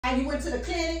How you went to the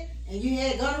clinic and you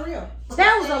had gonorrhea.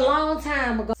 That was a long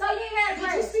time ago. So you had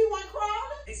Did you see one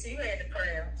crawling? You see, you had the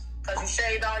crabs because you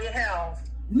shaved all your hair off.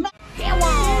 That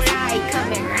won't like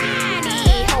coming around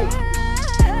me, ho.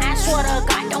 I swear to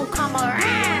God, don't come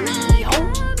around me,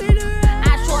 ho.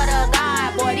 I swear to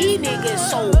God, boy, these niggas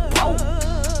so broke.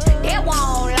 That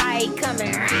won't like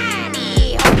coming around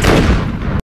me,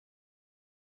 ho.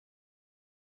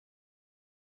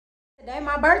 Today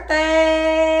my birthday.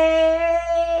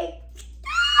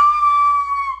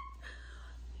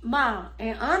 Mom,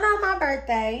 in honor of my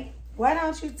birthday, why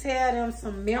don't you tell them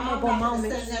some memorable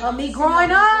moments of me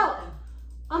growing up?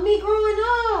 Of me growing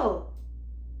up.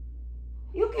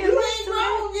 You ain't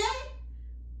grown yet.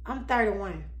 I'm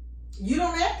 31. You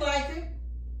don't act like it.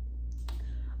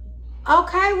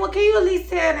 Okay, well, can you at least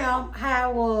tell them how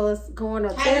I was growing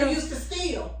up? How you used to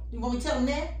steal. You want me to tell them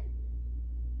that?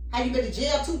 How you been to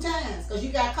jail 2 times because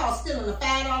you got caught stealing a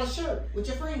 $5 shirt with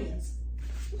your friends.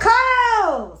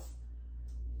 Cause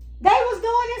they was doing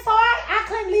it, so I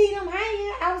couldn't leave them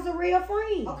hanging. I was a real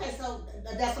friend. Okay, so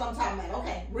that's what I'm talking about.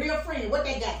 Okay, real friend. What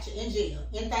they got you in jail?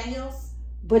 Anything else?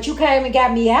 But you came and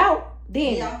got me out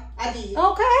then. Yeah, I did.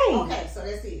 Okay. Okay, so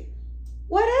that's it.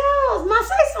 What else? Mom,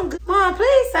 say something. Mom,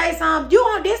 please say something. You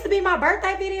want this to be my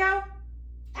birthday video?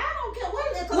 I don't care what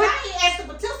it is, because I ain't asked to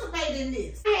participate in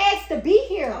this. I asked to be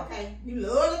here. Okay, you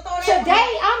love to throw that.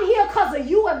 Today, I'm here because of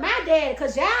you and my dad,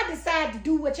 because y'all decided to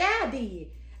do what y'all did.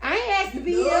 I ain't asked to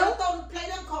be here. You love to play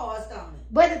them cards, don't you?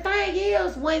 But the thing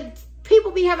is, when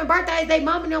people be having birthdays, they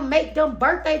mom and them make them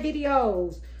birthday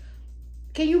videos.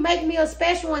 Can you make me a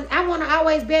special one? I want to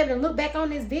always be able to look back on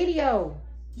this video.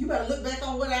 You better look back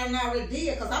on what I already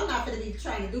did, because I'm not going to be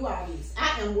trying to do all this.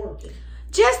 I am working.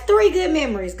 Just 3 good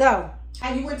memories. Go.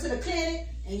 How you went to the clinic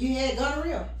and you had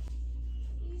gonorrhea.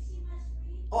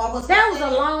 That was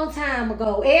a long time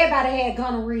ago. Everybody had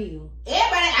gonorrhea.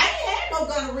 Everybody, I ain't had no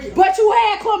gonorrhea. But you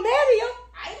had chlamydia.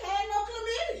 I ain't had no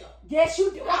chlamydia. Yes,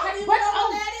 you do. I don't even know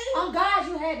what that is. On God,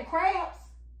 you had the crabs.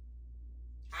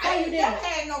 I ain't never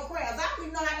had no crabs. I don't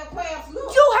even know how no crabs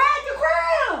look. You had the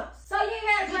crabs. So you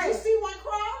had crabs. Did you see one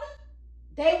crawling?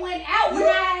 They went out when I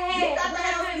had.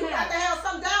 You got to have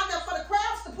some down there for the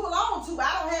crabs to pull on to.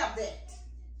 I don't have that.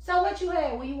 So what you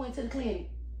had when you went to the clinic?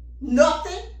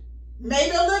 Nothing.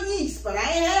 Maybe a little yeast, but I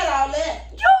ain't had all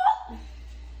that. You?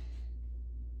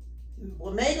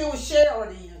 Well, maybe it was Cheryl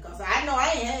then, because I know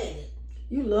I ain't had it.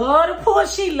 You love to pour,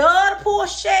 she love to pour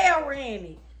Cheryl in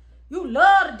it. You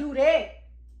love to do that.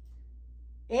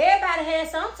 Everybody has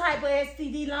some type of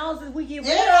STD long as we get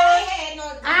rid of it.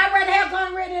 I'd rather have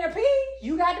gonorrhea than a pee.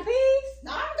 You got the peas?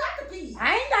 No, I don't got the peas.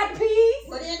 I ain't got the peas.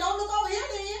 Well, then don't look over here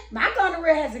then. My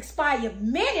gonorrhea has expired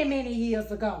many, many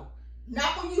years ago.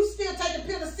 Not when you still taking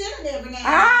penicillin every now and then.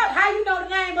 How you know the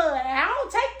name of it? I don't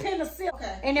take penicillin.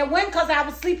 Okay. And it wasn't because I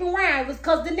was sleeping around. It was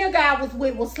because the nigga I was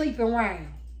with was sleeping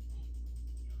around.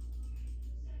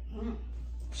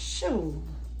 Shoot.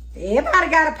 Everybody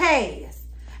got a pass.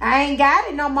 I ain't got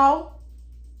it no more.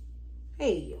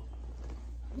 Hell.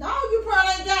 No, you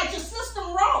probably ain't got your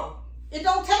system wrong. It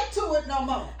don't take to it no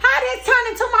more. How this turn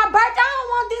into my birthday? I don't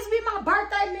want this to be my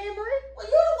birthday memory. Well,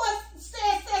 you the one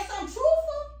said something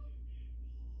truthful.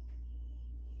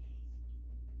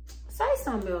 Say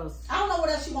something else. I don't know what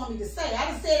else you want me to say.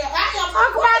 I just said that.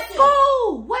 Talk about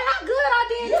school. What how good I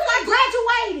did. I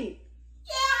graduated.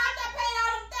 Yeah, I got paid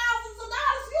all them thousands of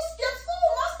dollars. You skipped school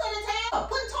most of the time.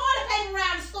 Putting toilet paper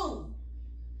around the school.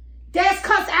 That's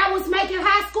because I was making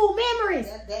high school memories.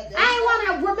 I ain't want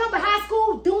to remember high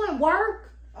school doing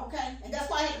work. Okay, and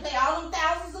that's why I had to pay all them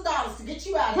thousands of dollars to get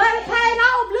you out of But here. it paid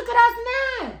off. Look at us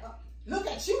now. Look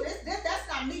at you. That's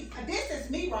not me. This is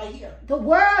me right here. The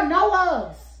world know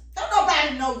us. Don't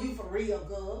nobody know you for real,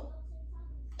 girl.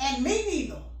 And me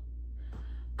neither.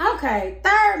 Okay,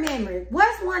 3rd memory.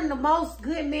 What's one of the most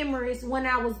good memories when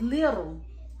I was little?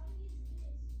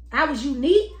 I was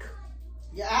unique.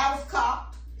 Your eye was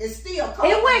cocked. It's still cocked.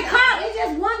 It went cocked. It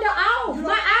just wander off.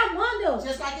 My eye wander.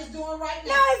 Just like it's doing right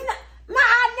now. No, it's not. My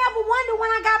eye never wonder when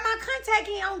I got my contact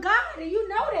in on God, and you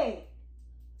know that.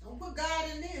 Don't put God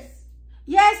in this.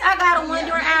 Yes, I got a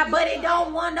wandering eye, but it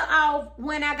don't wander off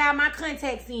when I got my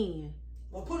contacts in.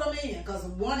 Well, put them in, because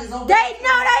one is over. They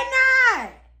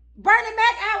not. Bernie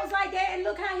Mac eye was like that, and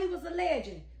look how he was a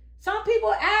legend. Some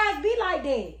people's eyes be like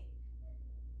that.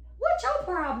 What your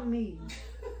problem is?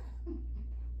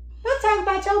 Let's talk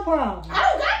about your problem. I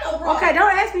don't got no problem. Okay,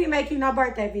 don't ask me to make you no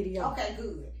birthday video. Okay,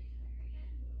 good.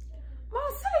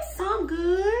 Mom, say something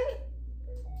good.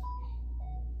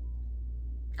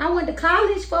 I went to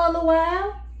college for a little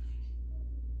while.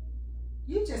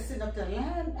 You just sitting up there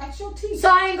lying at your teeth. So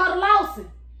I ain't go to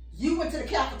Lawson. You went to the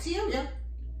cafeteria.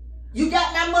 You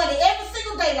got my money every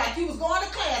single day like you was going to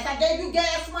class. I gave you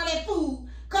gas money and food.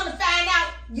 Come to find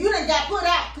out, you done got put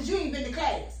out because you ain't been to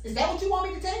class. Is that what you want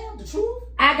me to tell? The truth?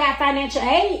 I got financial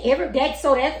aid every day,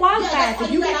 so that qualifies.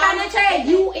 If you get financial aid,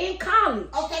 you in college.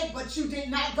 Okay, but you did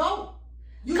not go.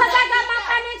 Because I got my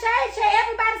financial aid check.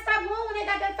 Everybody stopped going when they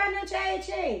got that financial aid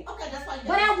check. Okay, that's why you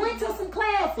got. But I went to some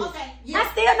classes. Okay, yeah.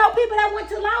 I still know people that went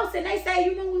to Lawson. They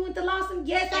say, you know, we went to Lawson.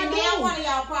 Yes, I and did. now one of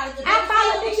y'all probably. I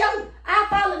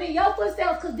followed in your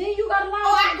footsteps because then you go to Lawson.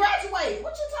 Oh, I graduated.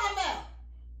 What you talking about?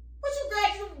 What you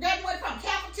graduated from?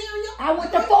 Cafeteria? I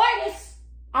went to Fortis.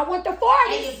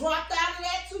 And you dropped out of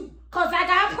that too. Because I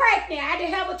got pregnant. I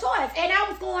didn't have a choice. And I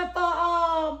was going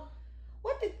for,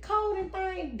 what the coding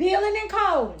thing? B.lynn and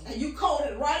coding. And you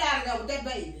coded right out of there with that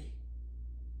baby.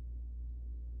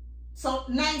 So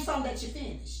name something that you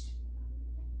finished.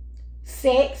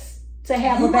 Sex to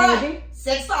have a baby. Right.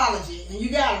 Sexology. And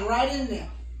you got it right in there.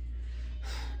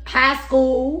 High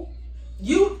school.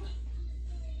 You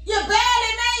barely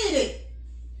made it.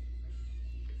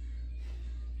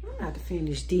 I'm about to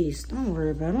finish this. Don't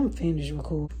worry about it. I'm finished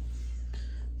recording.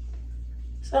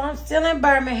 So I'm still in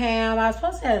Birmingham. I was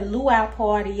supposed to have a luau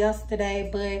party yesterday,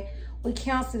 but we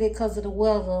canceled it because of the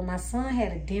weather. My son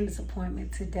had a dentist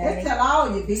appointment today. Let's tell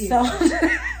all your business. So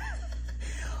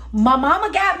my mama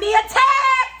got me a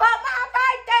tag for my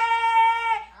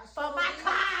birthday. For my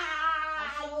car.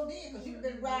 I sure did, because you've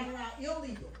been riding around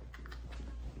illegal.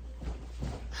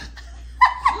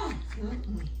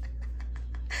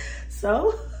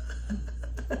 So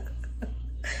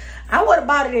I would have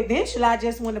bought it eventually. I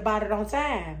just wouldn't have bought it on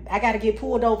time. I got to get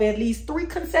pulled over at least 3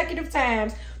 consecutive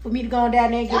times for me to go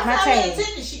down there and get my tag. How many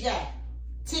tickets she got?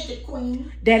 Ticket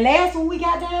queen. That last one we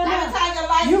got down there. Every time your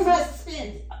license was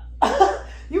suspended.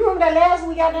 You remember that last one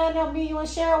we got down there? Me, you, and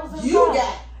Cheryl was in You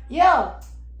got. Yeah.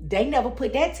 They never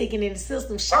put that ticket in the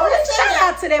system. Shout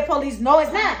out to that police. No,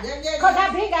 it's not. Because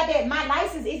I been got that. My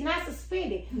license is not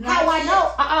suspended. How I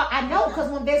know? I know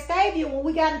because when Vestavia, when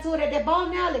we got into it at that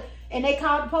bowling alley, and they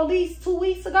called the police 2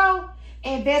 weeks ago,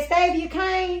 and Vestavia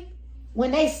came, when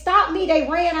they stopped me, they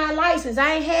ran our license.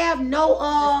 I ain't have no,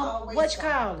 what you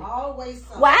call it? Always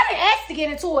something. Well, I didn't ask to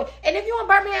get into it. And if you in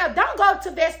Birmingham, don't go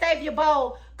to Vestavia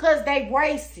Bowl because they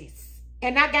racist.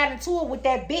 And I got into it with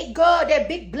that big girl, that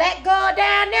big black girl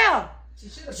down there.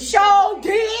 Sure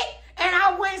did. And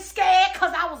I went scared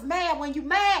because I was mad. When you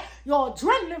mad, your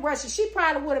adrenaline rushing. She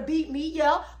probably would have beat me,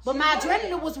 yeah. But my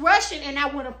adrenaline was rushing and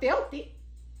I would have felt it.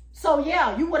 So,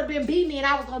 yeah, you would have been beating me and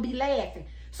I was going to be laughing.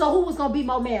 So who was going to be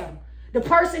more mad? The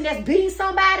person that's beating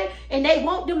somebody and they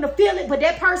want them to feel it, but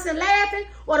that person laughing,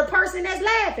 or the person that's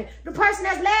laughing? The person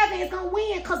that's laughing is going to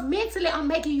win because mentally I'm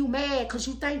making you mad because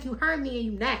you think you hurt me and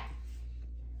you not.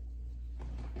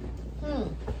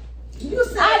 You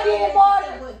said I did more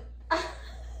than...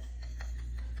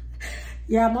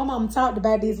 Yeah, my mom talked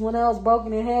about this when I was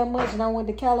broken in half much and I went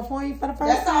to California for the first time.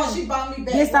 That's all she bought me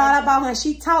back. That's all I bought her.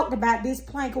 She talked about this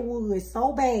plank of wood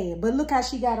so bad. But look how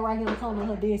she got it right here in the corner of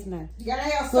her desk now. You gotta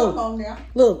have something on there.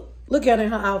 Look at her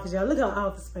in her office, y'all. Look at her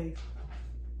office space.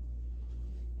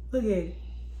 Look at it.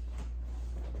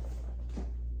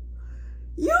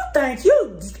 You think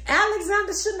you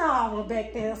Alexander Chanel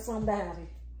back there or somebody.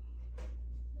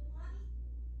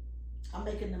 I'm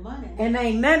making the money. And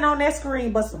ain't nothing on that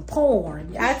screen but some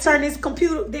porn. I turn this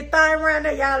computer, this thing around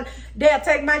there, y'all. They'll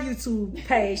take my YouTube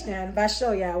page down if I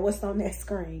show y'all what's on that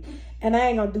screen. And I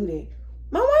ain't gonna do that.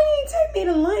 Mom, why you ain't take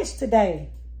me to lunch today?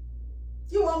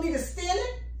 You want me to steal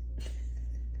it?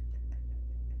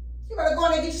 You better go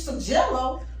in and get you some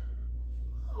Jell-O.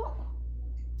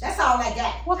 That's all I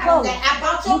got. What color? I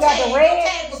bought your tag. Your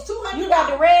tag was $200. You got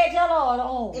the red, yellow, or the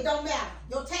orange? It don't matter.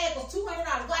 Your tag was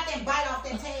 $200. Go out there and bite off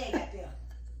that tag out there.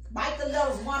 Bite the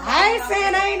letters one. I ain't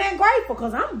saying I ain't that grateful,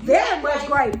 because I'm very much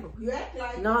grateful. You act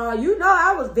like. No, you know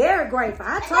I was very grateful.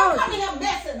 I told you. Don't come in here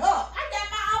messing up. I got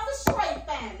my office straight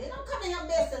finally. Don't come in here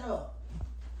messing up.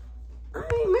 I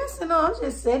ain't messing up. I'm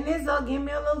just setting this up. Give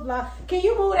me a little block. Can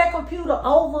you move that computer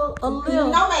over a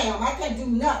little? No, ma'am. I can't do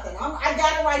nothing. I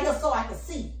got it right here so I can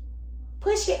see.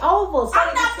 Push it over. So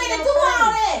I'm not finna do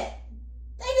all that.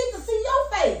 They need to see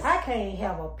your face. I can't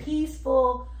have a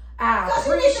peaceful. I Because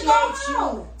you appreciate need to go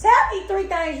home. Tell me 3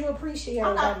 things you appreciate.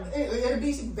 It'll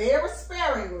be very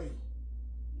sparingly.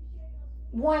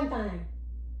 One thing.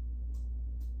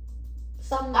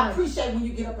 Something I appreciate when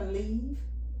you get up and leave.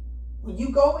 When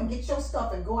you go and get your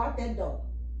stuff and go out that door.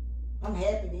 I'm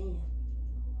happy then.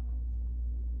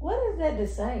 What is that to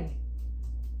say?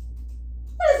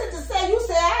 What is it to say? You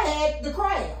said I had the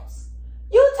crabs.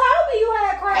 You told me you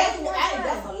had crabs.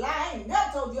 That's a lie. I ain't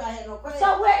never told you I had no crabs.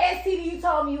 So what STD you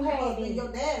told me you had?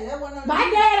 Your dad. That wasn't my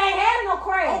dad ain't had no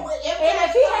crabs. Oh, and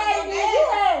if he had it, then you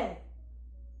had it.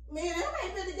 Man, them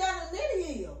ain't been together in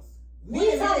many years.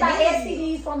 We talking about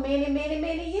STDs from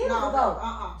many years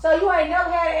ago. So you ain't never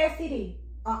had an STD?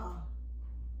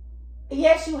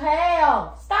 Yes, you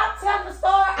have. Stop telling the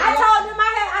story. I told them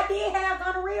I did have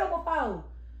gonorrhea before.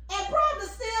 And probably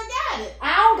still got it.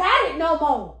 I don't got it no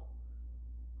more.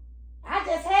 I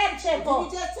just had a checkup.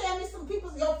 Did you just tell me some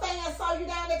people, your fans saw you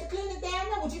down at the clinic down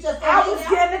there? Would you just I was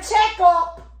getting a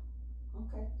checkup.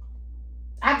 Okay.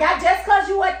 I got, just because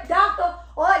you at the doctor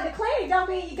or at the clinic don't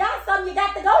mean you got something. You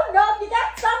got to go to know if you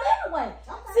got something anyway.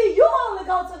 Okay. See, you only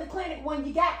go to the clinic when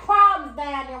you got problems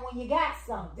down there, when you got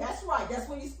something. That's right. That's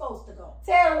when you're supposed to go.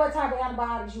 Tell her what type of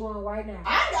antibiotics you on right now.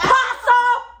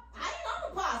 Possum! I ain't on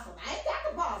the possum. I ain't got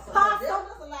the possum. Possum?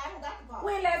 That's a lie. I don't got the possum.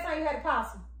 When last time you had a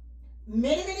possum?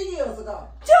 Many years ago.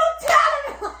 You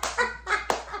telling me?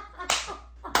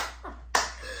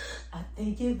 I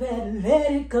think you better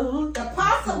let it go. The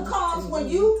possum comes when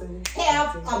you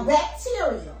have a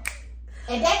bacteria.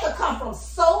 And that could come from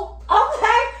soap.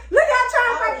 Okay. Look at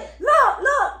trying to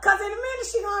look, because in a minute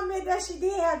she gonna admit that she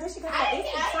did have this. She gonna say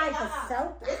it's the type of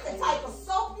soap. It's the type of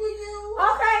soap you use.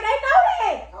 Okay, they know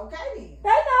that. Okay then.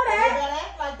 They know that. They better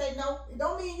act like they know. It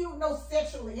don't mean you know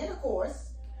sexual intercourse.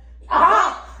 If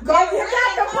you got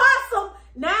the possum,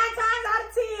 9 times out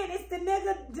of 10, it's the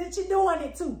nigga that you're doing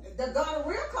it to. The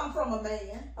gonorrhea come from a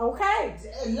man. Okay.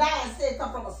 Lion said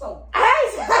come from a soap. I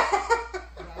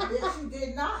bet you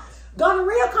did not.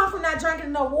 Gonorrhea come from not drinking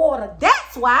enough water.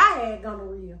 That's why I had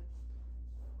gonorrhea.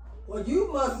 Well,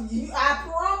 I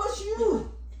promise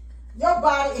you, your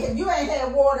body, if you ain't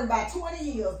had water in about 20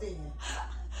 years then.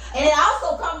 And it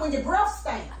also comes when your breath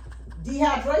stinks.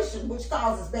 Dehydration, which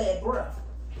causes bad breath.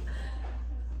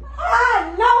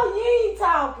 I know you ain't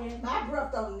talking. My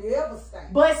breath don't never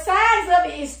stink. But signs of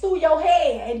it is through your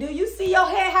hair. And do you see your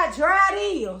hair how dry it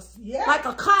is? Yeah. Like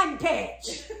a cotton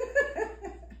patch.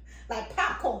 Like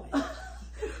popcorn.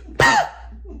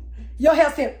 Your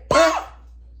hair said,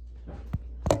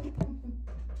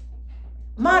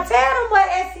 Ma, tell them what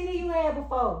STD you had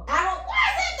before. I don't, why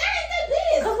is that? That ain't their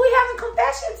business. Because we having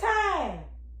confession time.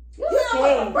 You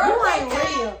ain't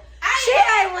real. She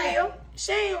ain't real.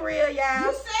 She ain't real,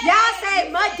 y'all. Y'all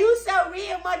say Medusa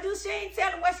real. Medusa, she ain't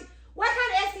telling what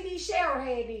kind of STD Cheryl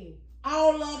had in?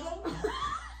 All of them.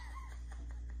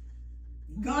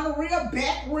 Gonorrhea,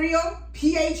 bacteria,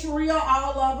 pH real,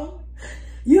 all of them.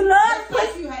 You love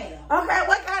what you have. Okay,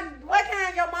 what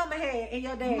kind your mama had and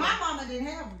your dad? My mama didn't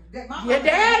have them. Your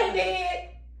daddy did.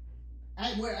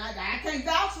 I can't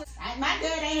vouch for it. My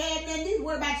dad ain't had nothing either.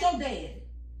 What about your dad?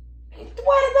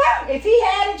 What about it? If he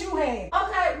had it, you had it.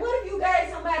 Okay, what if you gave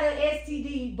somebody an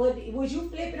STD, but was you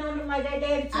flipping on them like that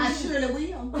daddy too? I surely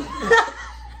will.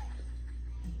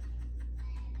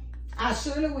 I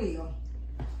surely will.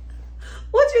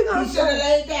 What you gonna He should have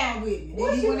laid down with me.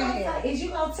 What you gonna say? Is you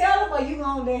gonna tell him or you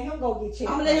gonna let him go get checked?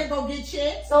 I'm gonna let him go get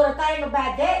checked. So the thing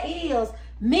about that is,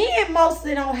 men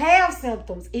mostly don't have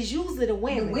symptoms. It's usually the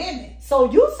women. The women.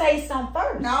 So you say something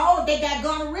first. No, if they got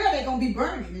gonorrhea, they're gonna be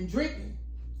burning and dripping.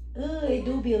 It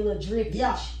do be a little drippy.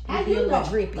 Yeah. It be a little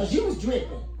drippy. Because you was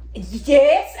dripping.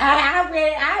 Yes,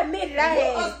 I admitted I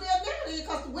had. You must be admitted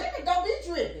because the women don't be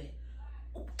dripping.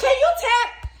 Can you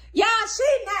tap? Y'all, she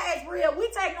not as real. We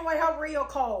taking away her real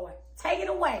card. Take it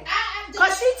away.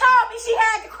 Because she told me she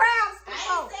had the crowds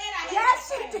before.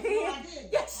 Yes, she did.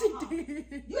 Yes, she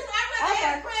did. You know, I'd rather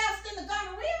have the crowds than the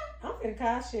gonorrhea. I'm finna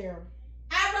call Cheryl.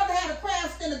 I'd rather have the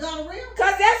crabs than the gonorrhea.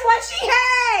 Because that's what she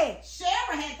had.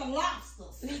 Cheryl had the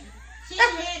lobsters. She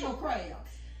didn't have no crabs.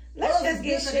 Let's just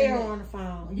get Cheryl on the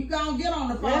phone. You gonna get on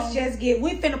the phone. Let's just get,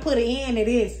 we finna put an end to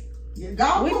this. We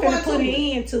finna put an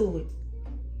end to it.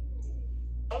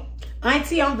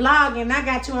 Auntie, I'm vlogging. I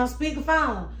got you on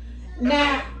speakerphone.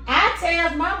 Now, I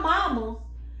tell my mama,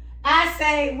 I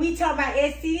say, we talk about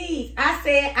STDs. I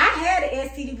said, I had an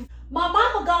STD. My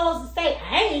mama goes and say,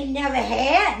 I ain't never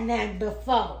had none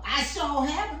before. I sure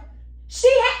haven't. She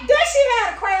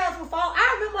had crabs before.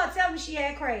 I remember her telling me she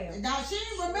had crabs. Now, she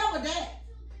didn't remember that.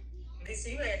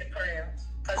 You had the crabs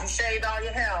because you shaved all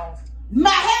your hair off. My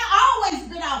hair always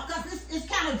been off because it's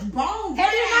kind of bone. And then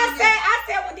I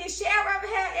said, well, did Cheryl ever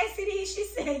have STD? She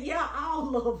said, yeah,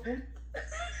 all of them.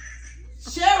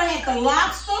 Cheryl had the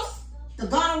lobsters, the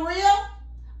gonorrhea,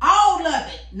 all of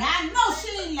it. Now, I know she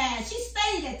ain't lying. She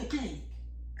stayed at the clinic.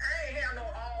 I ain't have no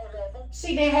all of them.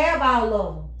 She didn't have all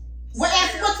of them. Well,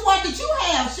 which one did you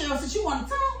have, Cheryl, since you want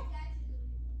to talk?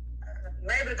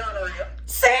 Maybe the gonorrhea.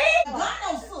 See? The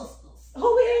Gunno sisters.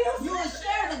 Who is? You and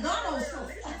Cheryl, the Gunno sisters.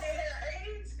 They had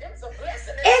AIDS. Them some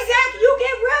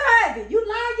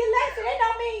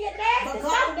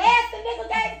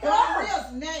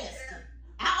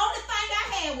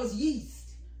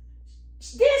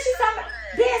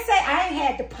Then say I ain't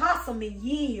had the possum in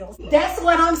years. That's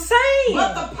what I'm saying.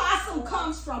 But the possum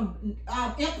comes from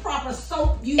improper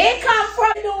soap use. It comes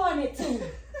from doing it too.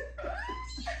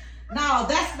 No,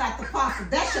 that's not the possum.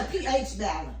 That's your pH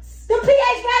balance. The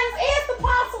pH balance is the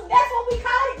possum. That's what we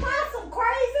call it, possum.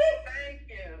 Crazy. Thank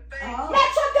you. Thank you.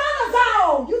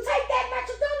 Metronidazole. You take that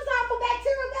metronidazole for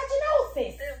bacterial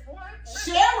vaginosis.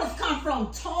 Cheryl's come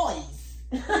from toys.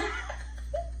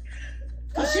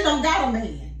 Because she don't got a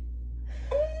man.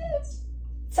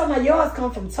 Some of yours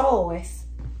come from toys.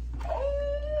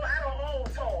 Oh, I don't own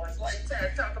toys like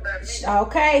that. Talk about me.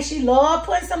 Okay, she love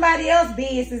putting somebody else's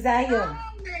business out here.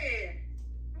 Oh, man.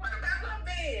 What about my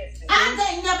business?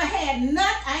 I ain't never had none.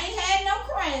 I ain't had no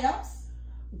crabs.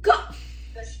 Go.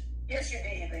 Yes, you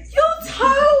did. You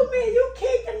told me you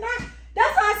keep it not.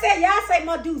 That's why I said y'all say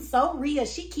my dude so real.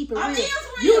 She keep it real. I mean, it's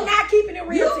real. You not keeping it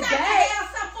real you today. You got to have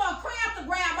something for a crab to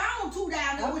grab on to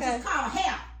down there, which is called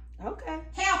hair. Okay.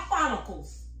 Hair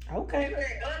follicles. Okay. You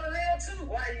ain't gonorrhea too.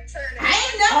 Why you turning? I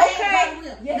ain't never had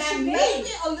gonorrhea. Yes, now you maybe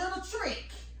did. a little trick.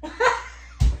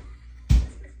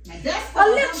 Now that's A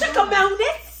little trick about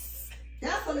this.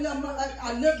 That's a little.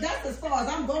 That's as far as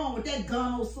I'm going with that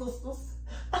Gunno sisters.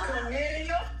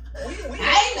 Chlamydia? I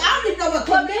don't even know what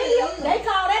chlamydia is. They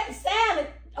call that the silent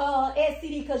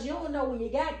STD because you don't know when you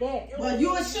got that. Well,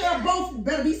 you and Cheryl both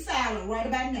better be silent right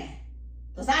about now.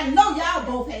 Because I know y'all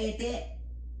both had that.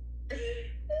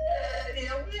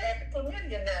 Yeah, we had the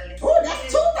chlamydia now. Oh,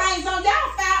 that's two things on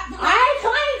y'all file. I ain't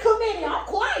claiming chlamydia. I'm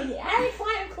quiet. I ain't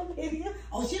claiming chlamydia.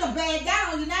 Oh, she done bagged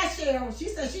down on you now, Cheryl. She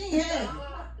said she ain't had it.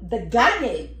 The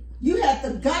gunny. You had the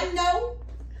Gunno.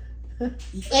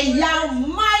 And y'all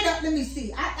might have, let me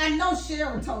see. I know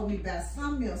Cheryl told me about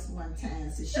something else one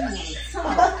time, so she wanted to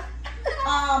talk.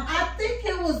 I think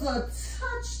it was a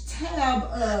touch tab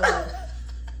of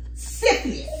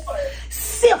syphilis.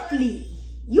 Syphilis.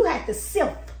 You had to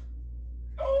sift.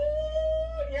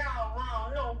 Oh, y'all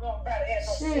wrong. No, nobody had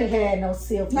no She ain't had no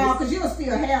syphilis. No, because you'll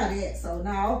still have that, so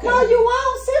no, okay. No, you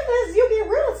won't syphilis. You get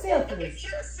rid of syphilis.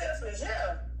 Cure syphilis,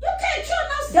 yeah. You can't cure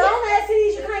no The syphilis. only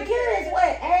STDs you can't cure is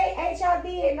what? HIV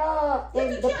and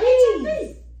the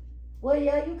P's. Well,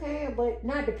 yeah, you can, but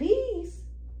not the P's.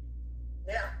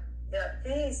 Yeah, the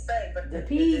P's stay, but The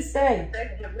P's stay. they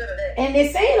can get rid of that. And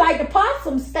it seems like the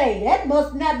possum stay. That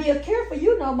must not be a cure for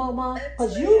you no more, Mom.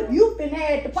 Because you've been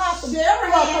had the possum for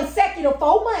a consecutive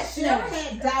 4 months. Cheryl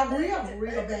had diarrhea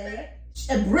real bad.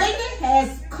 And Brittany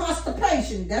has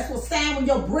constipation. That's what sound when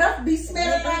your breath be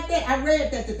smelling like that. I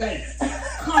read that today.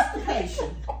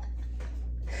 Constipation.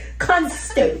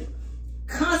 Constantly.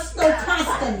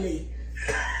 Constantly.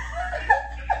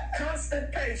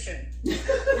 Constipation.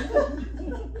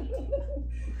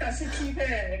 Because she keep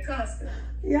having it constant.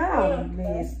 Y'all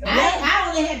miss. I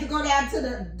only had to go down to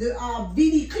the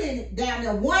VD clinic down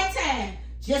there one time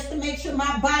just to make sure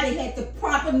my body had the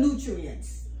proper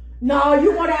nutrients. No,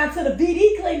 you go down to the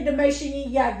VD clinic to make sure you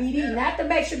ain't got VD, not to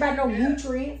make sure about no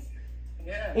nutrients.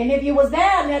 Yeah. And if you was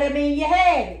down there, that mean you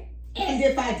had it. And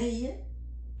if I did,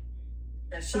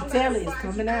 She tell it, it's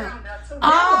coming out. that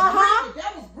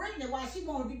was Brittany. Why she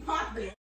want to be popular.